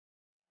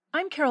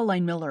I'm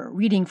Caroline Miller,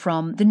 reading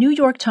from the New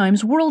York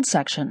Times World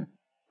section.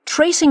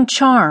 Tracing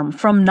Charm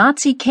from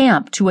Nazi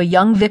Camp to a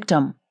Young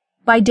Victim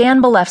by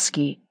Dan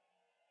Bilefsky.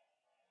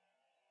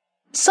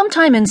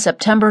 Sometime in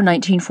September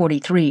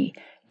 1943,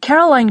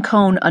 Caroline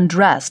Cohn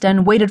undressed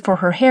and waited for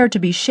her hair to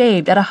be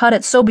shaved at a hut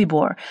at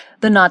Sobibor,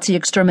 the Nazi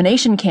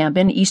extermination camp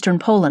in eastern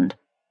Poland.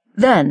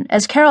 Then,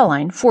 as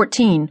Caroline,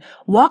 14,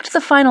 walked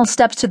the final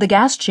steps to the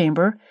gas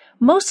chamber,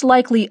 most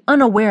likely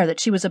unaware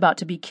that she was about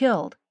to be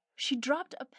killed, she dropped a